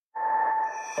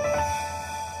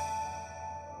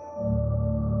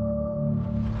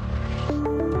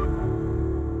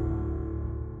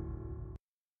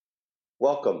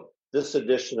Welcome. This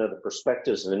edition of the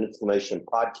Perspectives of Inflammation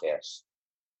podcast,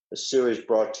 a series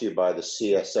brought to you by the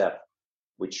CSF,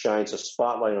 which shines a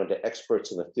spotlight onto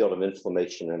experts in the field of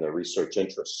inflammation and their research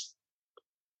interests.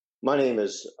 My name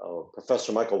is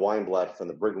Professor Michael Weinblatt from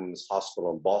the Brigham and Women's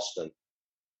Hospital in Boston,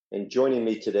 and joining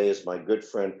me today is my good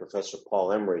friend, Professor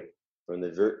Paul Emery from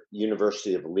the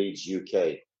University of Leeds,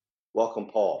 UK. Welcome,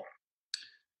 Paul.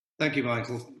 Thank you,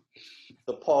 Michael.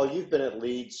 So, Paul, you've been at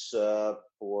Leeds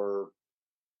for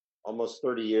almost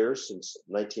 30 years, since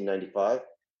 1995.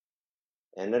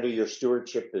 And under your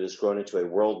stewardship, it has grown into a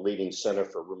world-leading center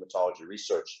for rheumatology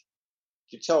research.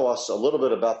 Could you tell us a little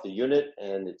bit about the unit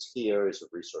and its key areas of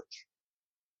research?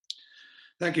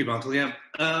 Thank you, Michael.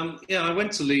 I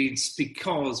went to Leeds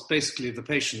because basically the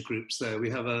patient groups there, we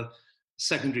have a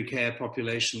secondary care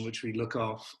population which we look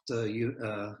after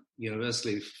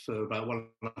universally for about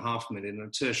 1.5 million, and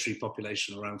a tertiary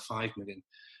population around 5 million.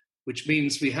 Which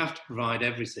means we have to provide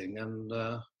everything. And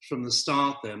from the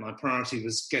start there, my priority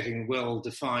was getting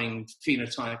well-defined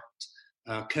phenotyped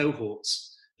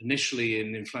cohorts, initially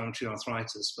in inflammatory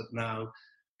arthritis, but now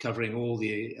covering all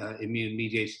the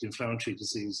immune-mediated inflammatory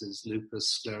diseases,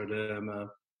 lupus, scleroderma,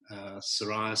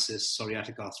 psoriasis,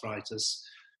 psoriatic arthritis,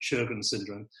 Sjögren's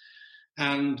syndrome.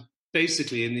 And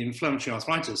basically, in the inflammatory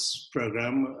arthritis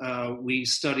program, we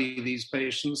study these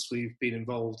patients. We've been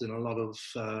involved in a lot of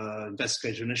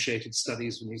investigator-initiated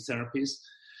studies with new therapies.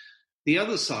 The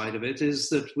other side of it is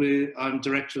that I'm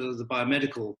director of the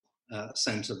biomedical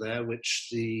centre there, which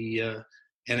the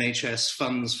NHS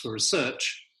funds for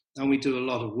research, and we do a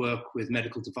lot of work with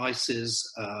medical devices,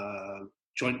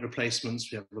 joint replacements.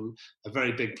 We have a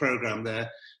very big program there,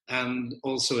 and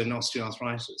also in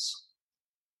osteoarthritis.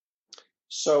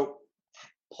 So,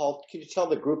 Paul, can you tell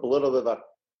the group a little bit about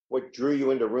what drew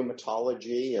you into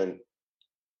rheumatology and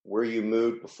where you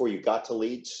moved before you got to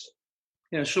Leeds?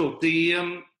 Yeah, sure.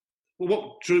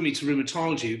 What drew me to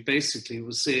rheumatology basically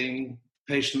was seeing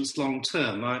patients long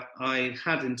term. I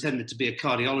had intended to be a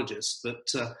cardiologist,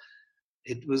 but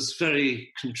it was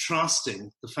very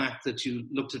contrasting, the fact that you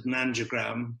looked at an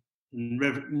angiogram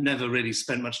and never really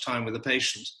spent much time with a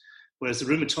patient. Whereas the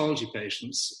rheumatology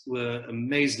patients were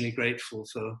amazingly grateful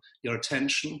for your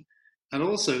attention. And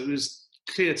also it was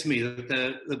clear to me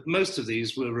that most of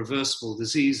these were reversible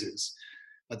diseases.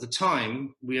 At the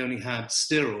time, we only had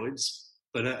steroids,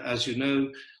 but as you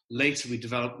know, later we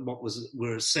developed what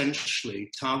were essentially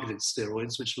targeted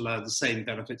steroids, which allowed the same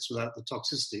benefits without the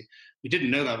toxicity. We didn't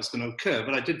know that was going to occur,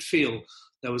 but I did feel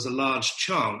there was a large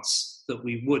chance that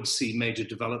we would see major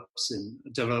developments in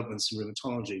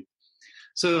rheumatology.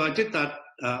 So I did that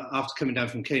after coming down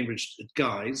from Cambridge at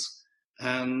Guy's,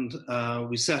 and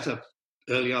we set up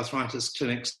early arthritis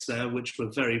clinics there, which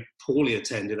were very poorly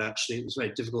attended, actually. It was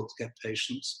very difficult to get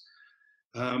patients.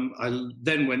 I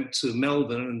then went to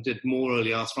Melbourne and did more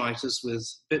early arthritis with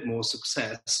a bit more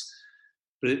success.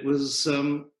 But it was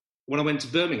when I went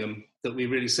to Birmingham that we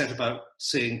really set about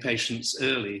seeing patients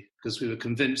early, because we were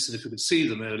convinced that if we could see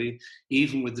them early,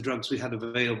 even with the drugs we had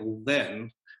available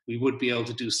then, we would be able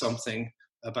to do something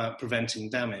about preventing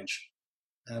damage.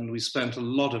 And we spent a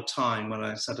lot of time when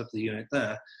I set up the unit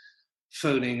there,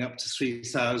 phoning up to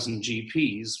 3,000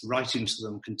 GPs, writing to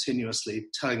them continuously,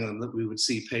 telling them that we would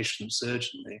see patients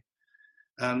urgently.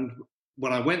 And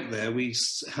when I went there, we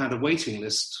had a waiting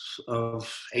list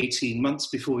of 18 months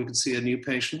before we could see a new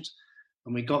patient.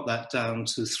 And we got that down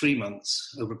to 3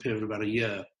 months over a period of about a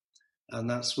year. And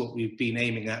that's what we've been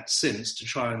aiming at since, to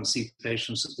try and see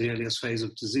patients at the earliest phase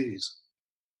of disease.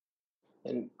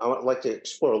 And I would like to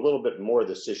explore a little bit more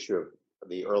this issue of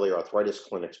the early arthritis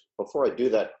clinics. Before I do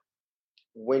that,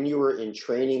 when you were in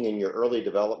training in your early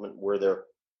development, were there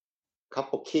a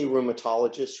couple key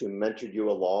rheumatologists who mentored you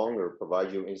along or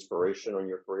provided you inspiration on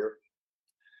your career?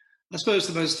 I suppose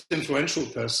the most influential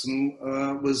person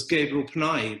was Gabriel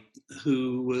Panayi,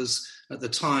 who was at the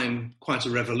time quite a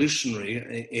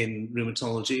revolutionary in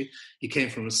rheumatology. He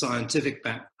came from a scientific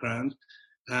background,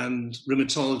 and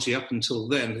rheumatology up until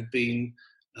then had been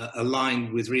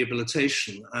aligned with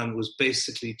rehabilitation and was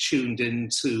basically tuned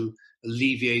into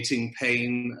alleviating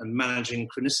pain and managing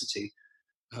chronicity,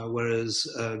 whereas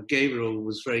Gabriel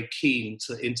was very keen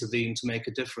to intervene to make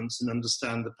a difference and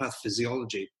understand the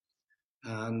pathophysiology.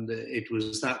 And it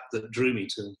was that drew me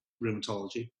to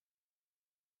rheumatology.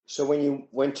 So when you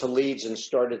went to Leeds and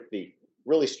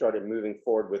really started moving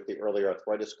forward with the early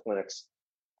arthritis clinics,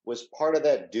 was part of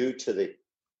that due to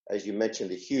as you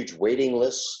mentioned, the huge waiting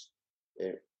lists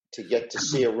to get to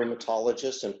see a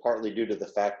rheumatologist, and partly due to the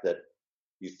fact that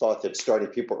you thought that starting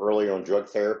people earlier on drug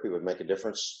therapy would make a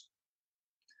difference?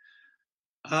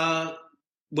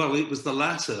 Well, it was the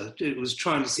latter. It was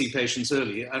trying to see patients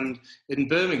early. And in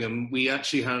Birmingham, we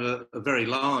actually had a very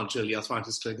large early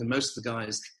arthritis clinic, and most of the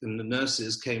guys and the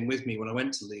nurses came with me when I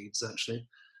went to Leeds, actually.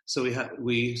 So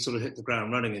we sort of hit the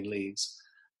ground running in Leeds.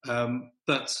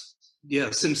 But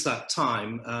yeah, since that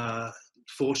time,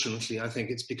 fortunately, I think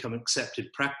it's become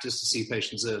accepted practice to see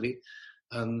patients early.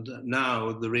 And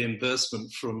now the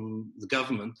reimbursement from the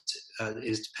government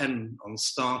is dependent on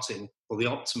starting, or the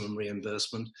optimum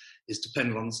reimbursement is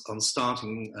dependent on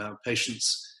starting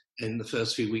patients in the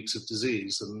first few weeks of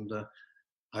disease. And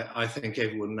I think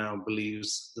everyone now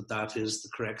believes that that is the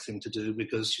correct thing to do,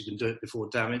 because you can do it before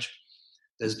damage.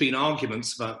 There's been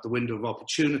arguments about the window of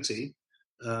opportunity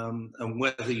and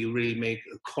whether you really make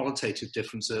a qualitative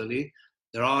difference early.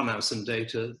 There are now some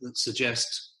data that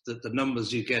suggest that the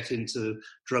numbers you get into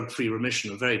drug-free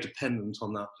remission are very dependent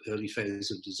on that early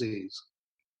phase of disease.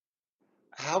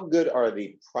 How good are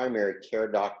the primary care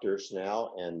doctors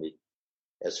now, and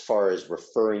as far as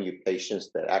referring you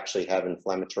patients that actually have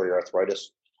inflammatory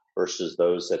arthritis versus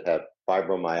those that have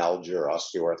fibromyalgia or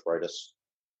osteoarthritis?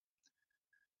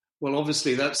 Well,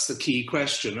 obviously, that's the key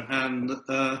question. And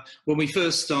when we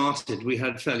first started, we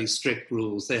had fairly strict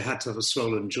rules. They had to have a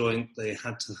swollen joint. They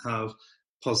had to have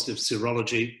positive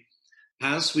serology.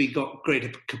 As we got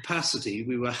greater capacity,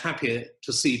 we were happier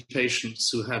to see patients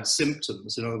who had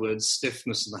symptoms, in other words,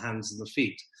 stiffness in the hands and the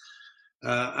feet.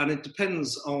 And it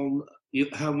depends on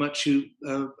how much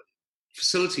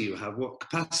facility you have, what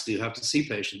capacity you have to see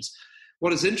patients.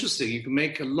 What is interesting, you can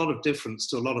make a lot of difference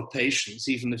to a lot of patients,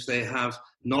 even if they have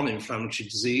non-inflammatory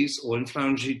disease or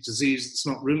inflammatory disease that's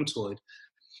not rheumatoid.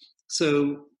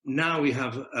 So now we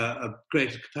have a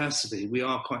greater capacity. We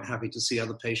are quite happy to see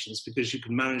other patients because you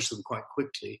can manage them quite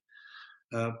quickly.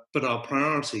 But our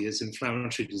priority is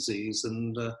inflammatory disease,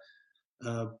 and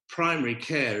primary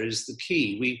care is the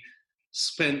key. We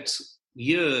spent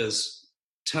years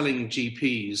telling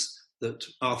GPs that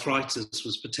arthritis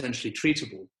was potentially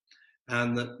treatable,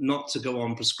 and that not to go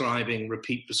on prescribing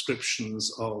repeat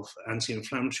prescriptions of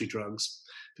anti-inflammatory drugs,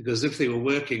 because if they were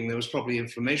working, there was probably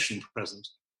inflammation present.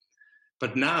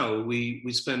 But now we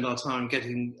spend our time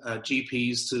getting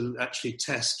GPs to actually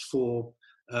test for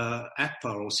ACPA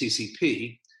or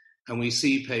CCP, and we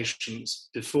see patients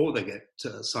before they get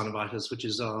synovitis, which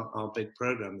is our big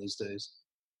program these days.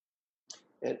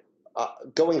 And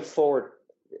going forward,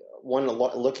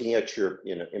 looking at your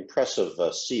impressive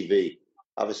CV,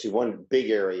 obviously one big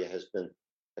area has been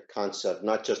the concept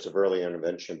not just of early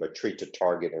intervention, but treat to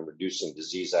target and reducing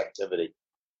disease activity.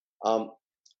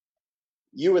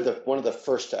 You were one of the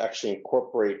first to actually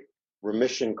incorporate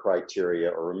remission criteria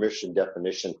or remission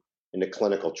definition into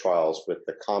clinical trials with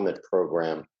the COMET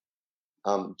program.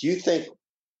 Do you think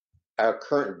our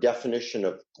current definition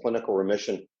of clinical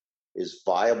remission is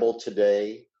viable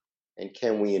today, and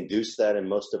can we induce that in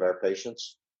most of our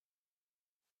patients?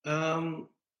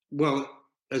 Well,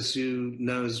 as you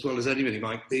know as well as anybody,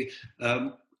 Mike, the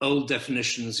old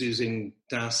definitions using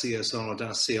DAS-ESR or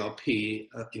DAS-CRP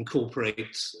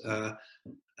incorporate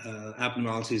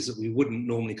abnormalities that we wouldn't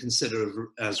normally consider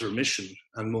as remission,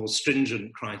 and more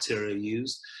stringent criteria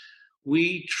used.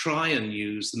 We try and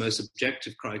use the most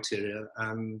objective criteria,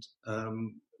 and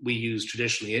we use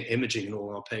traditionally imaging in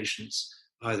all our patients,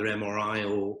 either MRI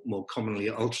or more commonly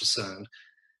ultrasound,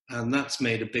 and that's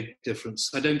made a big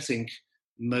difference. I don't think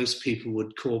most people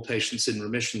would call patients in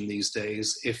remission these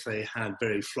days if they had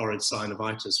very florid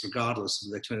synovitis, regardless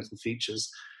of their clinical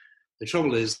features. The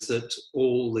trouble is that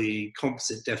all the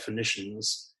composite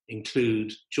definitions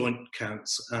include joint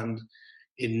counts, and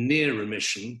in near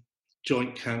remission,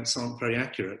 joint counts aren't very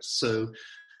accurate. So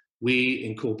we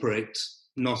incorporate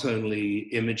not only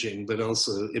imaging, but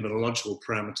also immunological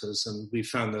parameters, and we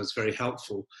found those very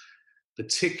helpful,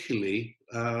 particularly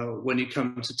when you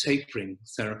come to tapering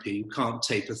therapy. You can't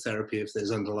taper therapy if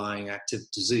there's underlying active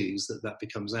disease, that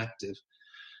becomes active.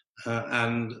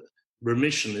 And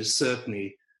remission is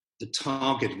certainly the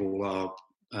target of all our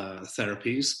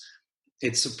therapies.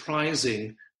 It's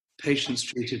surprising, patients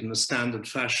treated in a standard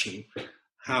fashion,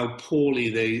 how poorly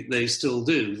they still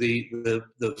do.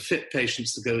 The fit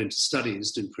patients that go into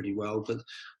studies do pretty well, but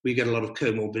we get a lot of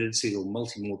comorbidity or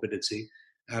multimorbidity,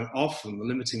 and often the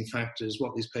limiting factor is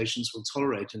what these patients will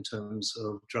tolerate in terms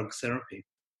of drug therapy.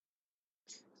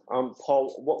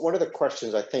 Paul, one of the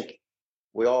questions I think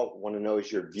we all want to know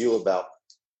is your view about,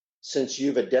 since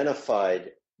you've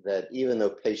identified that even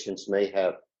though patients may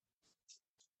have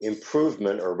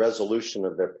improvement or resolution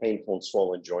of their painful and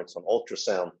swollen joints on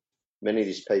ultrasound, many of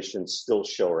these patients still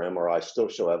show, or MRI, still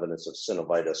show evidence of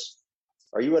synovitis.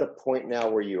 Are you at a point now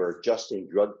where you are adjusting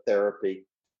drug therapy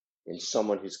in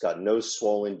someone who's got no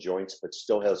swollen joints but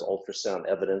still has ultrasound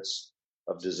evidence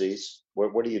of disease?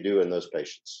 What do you do in those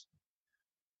patients?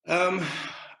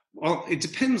 Well, it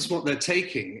depends what they're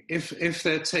taking. If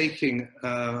they're taking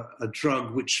a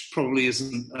drug which probably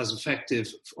isn't as effective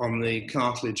on the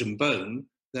cartilage and bone,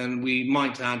 then we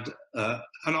might add,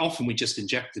 and often we just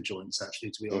inject the joints,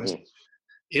 actually, to be honest.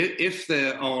 If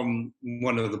they're on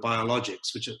one of the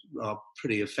biologics, which are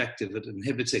pretty effective at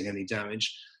inhibiting any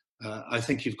damage, I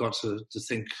think you've got to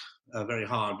think very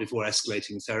hard before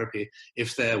escalating therapy.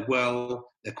 If they're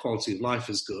well, their quality of life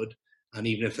is good, and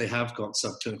even if they have got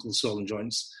subclinical swollen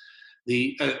joints,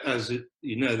 as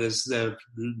you know, there are a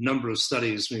number of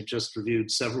studies. We've just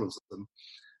reviewed several of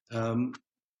them.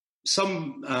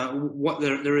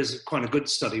 There is quite a good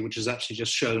study which has actually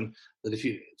just shown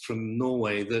that from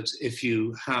Norway, that if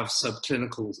you have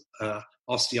subclinical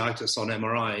osteitis on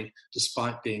MRI,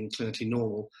 despite being clinically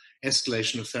normal,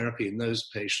 escalation of therapy in those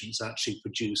patients actually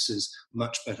produces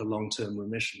much better long-term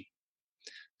remission.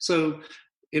 So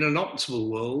in an optimal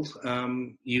world,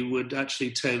 you would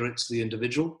actually tailor it to the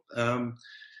individual.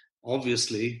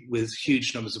 Obviously, with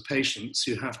huge numbers of patients,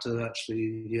 you have to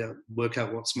actually work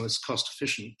out what's most cost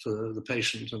efficient for the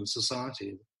patient and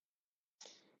society.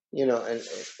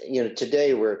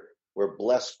 Today we're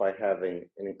blessed by having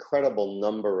an incredible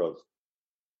number of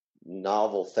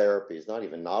novel therapies, not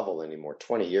even novel anymore,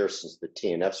 20 years since the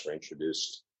TNFs were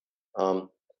introduced.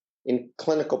 In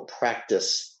clinical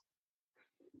practice,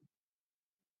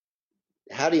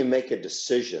 how do you make a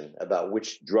decision about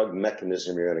which drug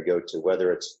mechanism you're going to go to,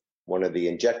 whether it's one of the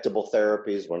injectable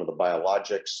therapies, one of the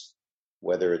biologics,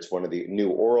 whether it's one of the new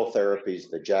oral therapies,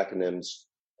 the JAK inhibitors?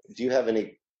 Do you have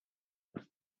any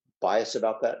bias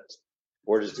about that?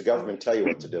 Or does the government tell you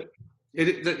what to do?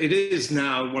 It is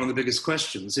now one of the biggest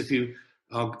questions. If you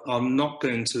are not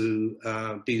going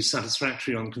to be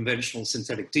satisfactory on conventional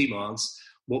synthetic DMARDs,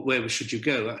 where should you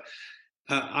go?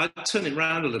 I'd turn it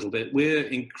around a little bit. We're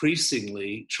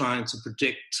increasingly trying to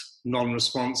predict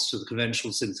non-response to the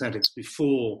conventional synthetics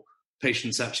before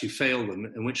patients actually fail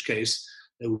them, in which case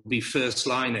there would be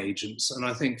first-line agents. And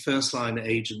I think first-line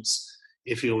agents,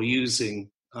 if you're using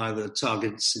either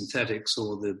targeted synthetics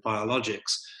or the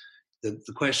biologics, the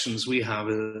questions we have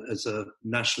as a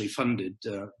nationally funded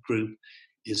group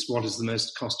is what is the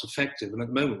most cost-effective. And at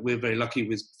the moment, we're very lucky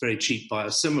with very cheap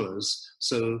biosimilars.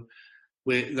 So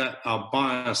our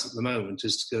bias at the moment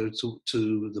is to go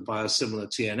to the biosimilar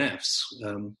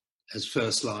TNFs as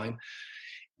first line.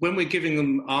 When we're giving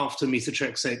them after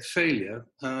methotrexate failure,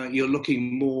 you're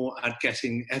looking more at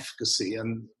getting efficacy,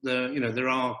 and there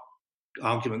are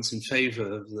arguments in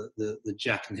favour of the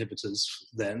JAK inhibitors.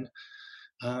 Then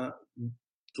the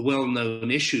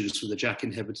well-known issues with the JAK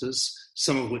inhibitors,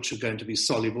 some of which are going to be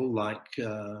soluble, like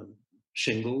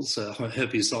shingles,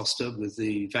 herpes zoster with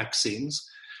the vaccines.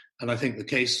 And I think the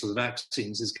case for the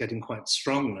vaccines is getting quite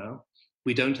strong now.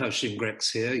 We don't have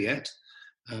Shingrix here yet.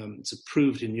 It's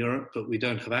approved in Europe, but we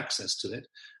don't have access to it.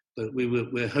 But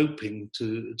we're hoping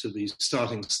to be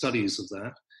starting studies of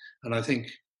that. And I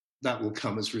think that will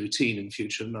come as routine in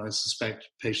future. And I suspect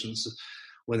patients,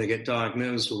 when they get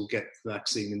diagnosed, will get the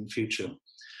vaccine in the future.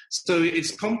 So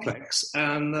it's complex.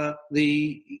 And I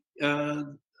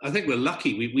think we're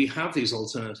lucky. We have these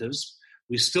alternatives.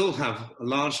 We still have a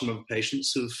large number of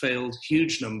patients who have failed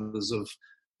huge numbers of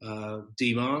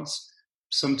DMARDs,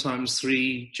 sometimes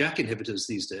 3 JAK inhibitors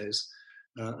these days,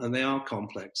 and they are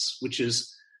complex, which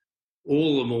is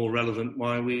all the more relevant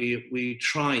why we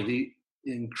try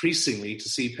increasingly to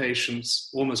see patients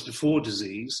almost before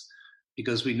disease,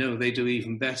 because we know they do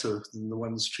even better than the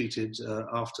ones treated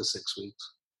after 6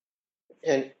 weeks.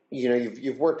 And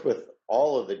you've worked with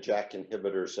all of the JAK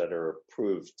inhibitors that are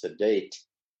approved to date.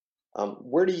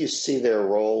 Where do you see their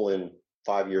role in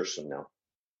 5 years from now?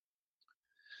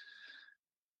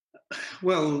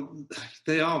 Well,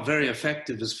 they are very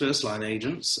effective as first-line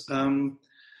agents.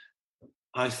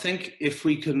 I think if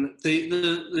we can,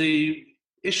 the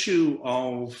issue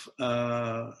of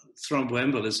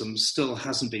thromboembolism still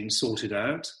hasn't been sorted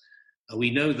out. We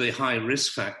know the high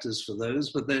risk factors for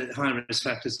those, but the high risk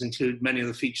factors include many of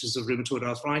the features of rheumatoid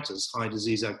arthritis: high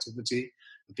disease activity,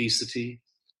 obesity,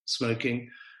 smoking,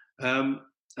 and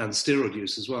steroid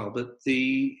use as well. But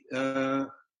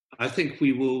I think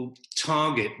we will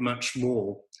target much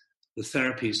more the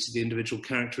therapies to the individual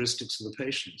characteristics of the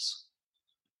patients.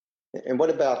 And what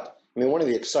about, one of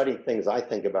the exciting things I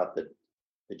think about the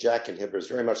JAK inhibitors,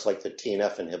 very much like the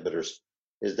TNF inhibitors,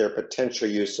 is their potential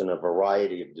use in a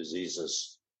variety of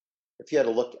diseases. If you had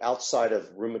to look outside of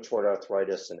rheumatoid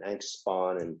arthritis and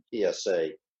angst-spawn and PSA,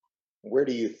 where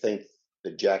do you think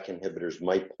the JAK inhibitors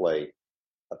might play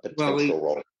a potential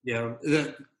role? Yeah,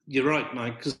 you're right,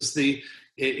 Mike, because they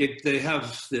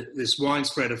have this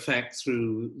widespread effect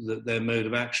through their mode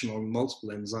of action on multiple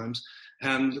enzymes,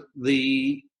 and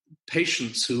the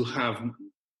patients who have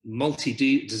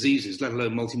multi-diseases, let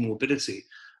alone multi-morbidity,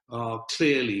 are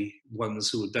clearly ones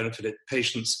who would benefit it.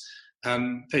 Patients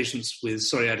with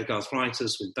psoriatic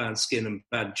arthritis, with bad skin and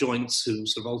bad joints, who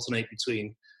sort of alternate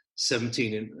between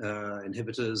 17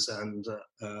 inhibitors and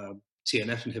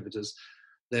TNF inhibitors.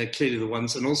 They're clearly the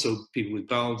ones, and also people with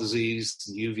bowel disease,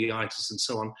 and uveitis, and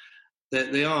so on.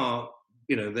 They are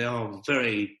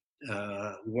very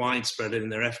widespread in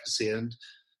their efficacy, and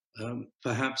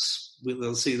perhaps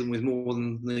we'll see them with more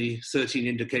than the 13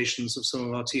 indications of some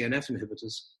of our TNF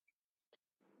inhibitors.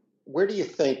 Where do you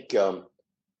think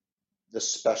the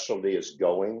specialty is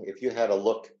going? If you had a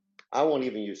look, I won't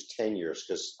even use 10 years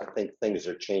because I think things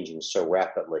are changing so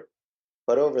rapidly.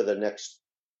 But over the next,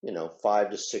 5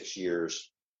 to 6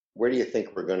 years, where do you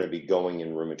think we're going to be going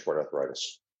in rheumatoid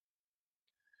arthritis?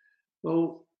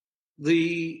 Well,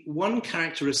 the one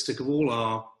characteristic of all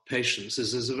our patients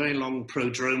is there's a very long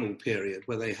prodromal period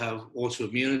where they have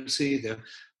autoimmunity.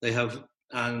 They have,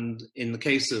 and in the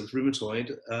case of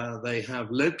rheumatoid, they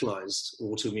have localized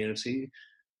autoimmunity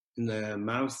in their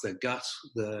mouth, their gut,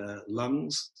 their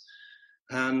lungs.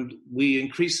 And we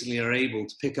increasingly are able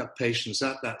to pick up patients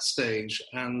at that stage,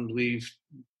 and we've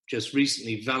just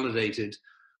recently validated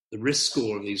the risk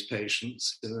score of these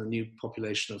patients in a new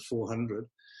population of 400.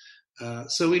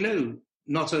 So we know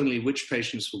not only which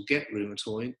patients will get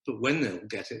rheumatoid, but when they'll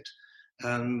get it.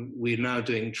 We're now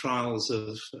doing trials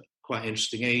of quite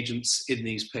interesting agents in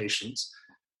these patients.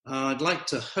 I'd like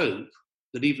to hope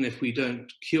that even if we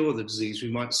don't cure the disease,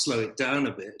 we might slow it down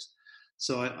a bit.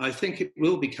 So I think it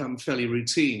will become fairly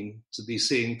routine to be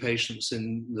seeing patients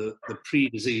in the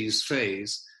pre-disease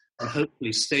phase and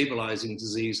hopefully stabilizing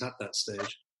disease at that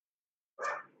stage.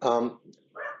 On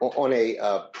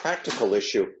a practical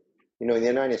issue, in the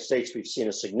United States, we've seen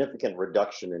a significant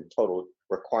reduction in total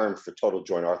requirement for total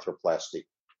joint arthroplasty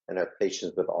in our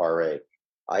patients with RA.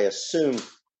 I assume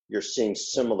you're seeing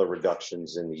similar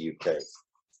reductions in the UK.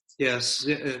 Yes,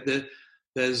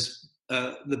 there's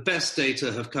the best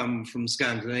data have come from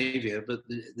Scandinavia, but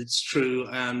it's true.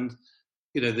 And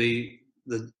the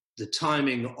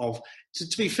timing of,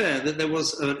 to be fair, that there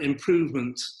was an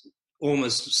improvement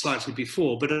almost slightly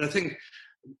before, but I think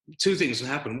two things have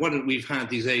happened. One, we've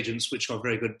had these agents which are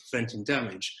very good at preventing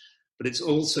damage, but it's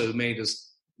also made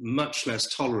us much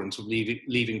less tolerant of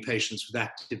leaving patients with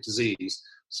active disease.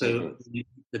 So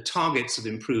the targets have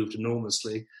improved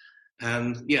enormously.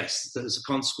 And yes, as a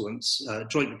consequence,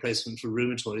 joint replacement for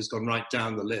rheumatoid has gone right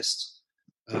down the list.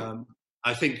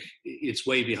 I think it's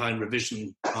way behind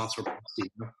revision arthroplasty.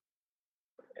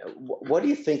 What do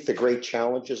you think the great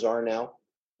challenges are now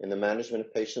in the management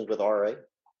of patients with RA?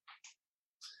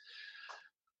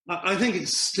 I think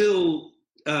it's still,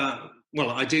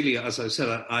 ideally, as I said,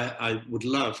 I would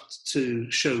love to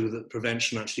show that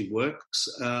prevention actually works.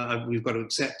 We've got to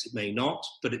accept it may not,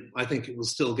 but I think it will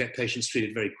still get patients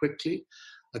treated very quickly.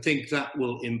 I think that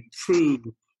will improve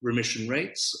remission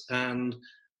rates and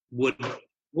would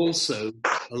also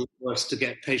allow us to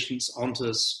get patients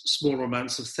onto smaller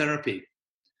amounts of therapy.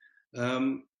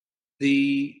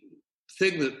 The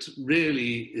thing that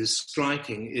really is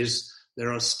striking is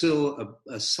there are still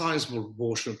a sizable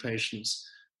proportion of patients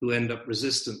who end up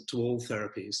resistant to all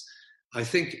therapies. I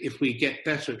think if we get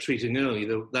better at treating early,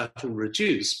 that will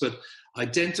reduce, but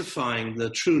identifying the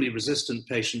truly resistant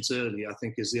patients early, I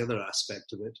think, is the other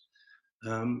aspect of it.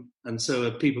 And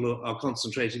so people are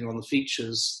concentrating on the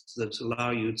features that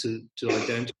allow you to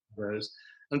identify those,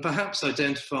 and perhaps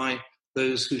identify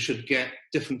those who should get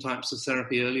different types of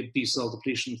therapy earlier, B-cell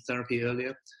depletion therapy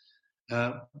earlier.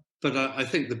 But I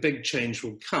think the big change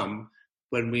will come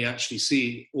when we actually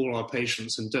see all our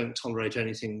patients and don't tolerate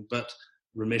anything but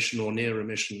remission or near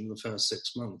remission in the first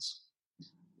 6 months.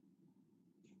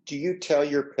 Do you tell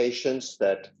your patients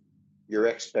that your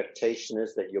expectation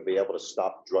is that you'll be able to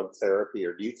stop drug therapy,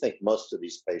 or do you think most of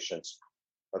these patients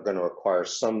are going to require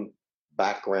some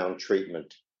background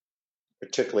treatment,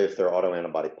 particularly if they're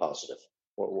autoantibody positive?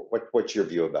 What's your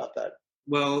view about that?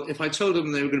 Well, if I told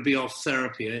them they were going to be off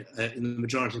therapy, in the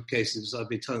majority of cases, I'd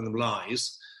be telling them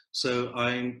lies. So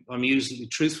I'm usually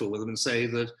truthful with them and say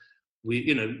that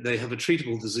they have a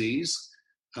treatable disease.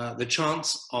 The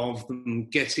chance of them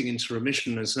getting into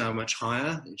remission is now much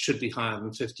higher. It should be higher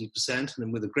than 50%, and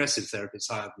then with aggressive therapy, it's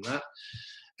higher than that.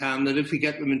 And that if we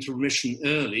get them into remission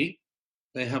early,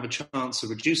 they have a chance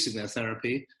of reducing their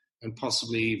therapy and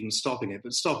possibly even stopping it.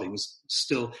 But stopping is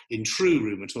still, in true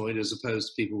rheumatoid, as opposed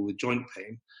to people with joint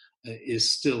pain, is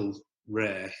still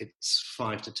rare. It's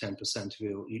 5 to 10%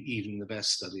 of even the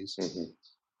best studies. Mm-hmm.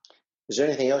 Is there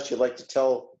anything else you'd like to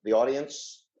tell the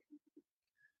audience?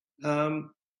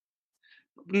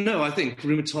 No, I think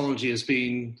rheumatology has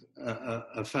been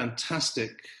a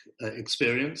fantastic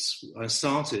experience. I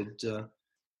started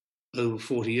over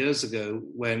 40 years ago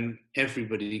when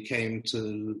everybody came to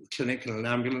the clinic in an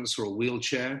ambulance or a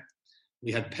wheelchair.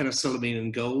 We had penicillamine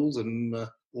and gold, and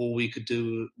all we could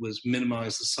do was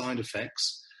minimize the side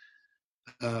effects.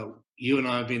 You and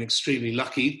I have been extremely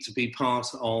lucky to be part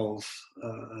of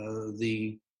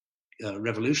the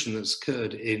revolution that's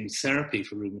occurred in therapy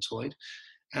for rheumatoid.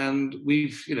 And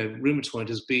rheumatoid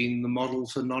has been the model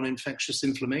for non-infectious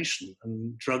inflammation,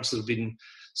 and drugs that have been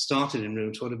started in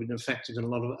rheumatoid have been effective in a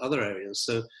lot of other areas.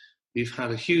 So we've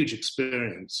had a huge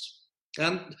experience.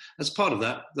 And as part of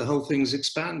that, the whole thing's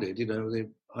expanded.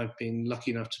 I've been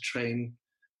lucky enough to train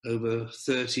over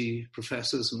 30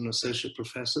 professors and associate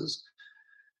professors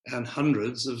and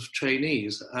hundreds of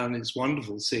trainees. And it's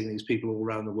wonderful seeing these people all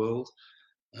around the world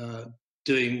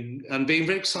doing and being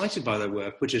very excited by their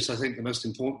work, which is, I think, the most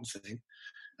important thing,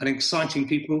 and exciting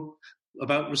people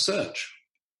about research.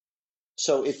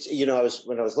 So it's,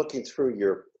 when I was looking through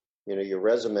your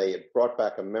resume, it brought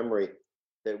back a memory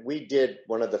that we did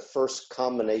one of the first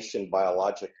combination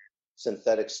biologic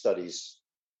synthetic studies,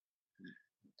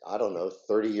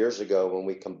 30 years ago, when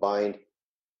we combined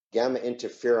gamma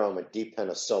interferon with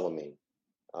D-penicillamine.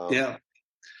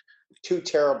 Two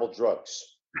terrible drugs.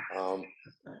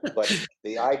 But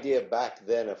the idea back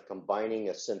then of combining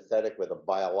a synthetic with a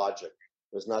biologic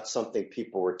was not something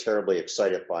people were terribly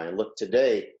excited by. And look,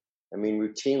 today,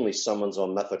 routinely someone's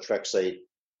on methotrexate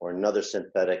or another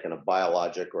synthetic, and a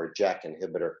biologic or a JAK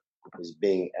inhibitor is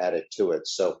being added to it.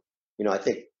 So, I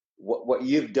think what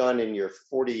you've done in your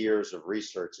 40 years of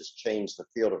research has changed the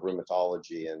field of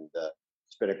rheumatology, and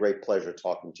it's been a great pleasure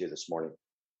talking to you this morning.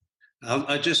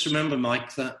 I just remember,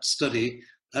 Mike, that study,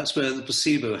 that's where the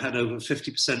placebo had over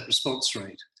 50% response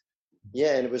rate.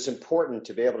 Yeah, and it was important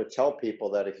to be able to tell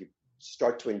people that if you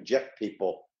start to inject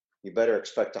people, you better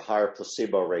expect a higher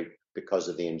placebo rate because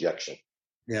of the injection.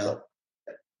 Yeah.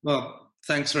 Well,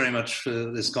 thanks very much for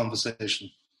this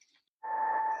conversation.